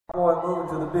Boy moving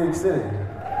to the big city.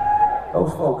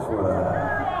 Those folks were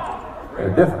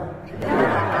they're different.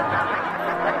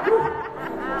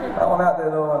 I went out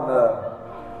there though, and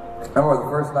I remember the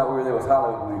first night we were there was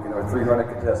Hollywood Week, and there were 300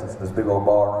 contestants in this big old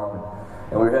ballroom,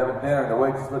 and we were having dinner, and the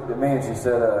waitress looked at me and she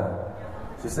said,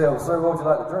 well, sir, what would you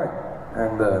like to drink?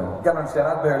 And you gotta understand,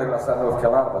 I barely lived outside North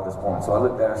Carolina by this point, so I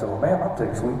looked at her and said, well, ma'am, I'll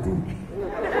take sweet tea.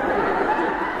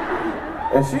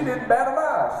 And she didn't bat an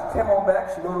eye. She came on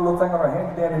back, she wrote a little thing on her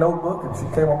handy-dandy notebook, and she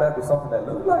came on back with something that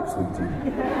looked like sweet tea.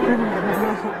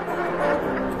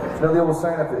 You know the old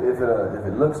saying, if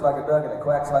it looks like a duck and it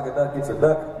quacks like a duck, it's a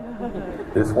duck.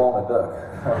 It's one a duck.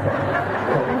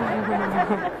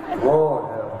 Lord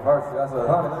have mercy. I said,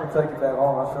 honey, let me take you back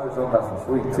home. I'll show you something about some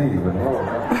sweet tea. But Lord,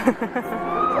 it's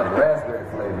like raspberry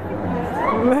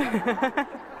flavor.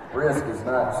 Brisk is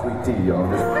not sweet tea, y'all.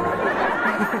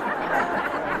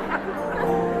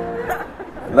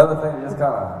 Another thing that just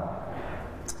kind of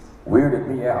weirded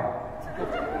me out.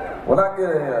 When I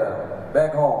get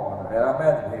back home, and I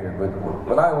imagine here, but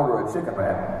when I order a chicken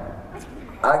wrap,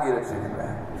 I get a chicken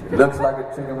wrap. It looks like a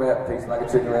chicken wrap, tastes like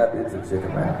a chicken wrap, it's a chicken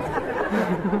wrap.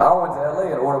 I went to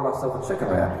LA and ordered myself a chicken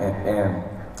wrap, and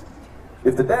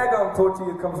if the daggone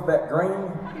tortilla comes back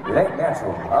green, it ain't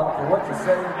natural. I don't care what you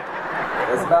say,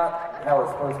 it's not how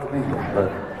it's supposed to be, but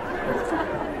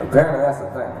apparently that's the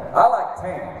thing. I like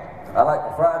tan. I like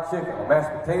the fried chicken,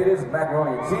 mashed potatoes, and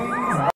macaroni and cheese.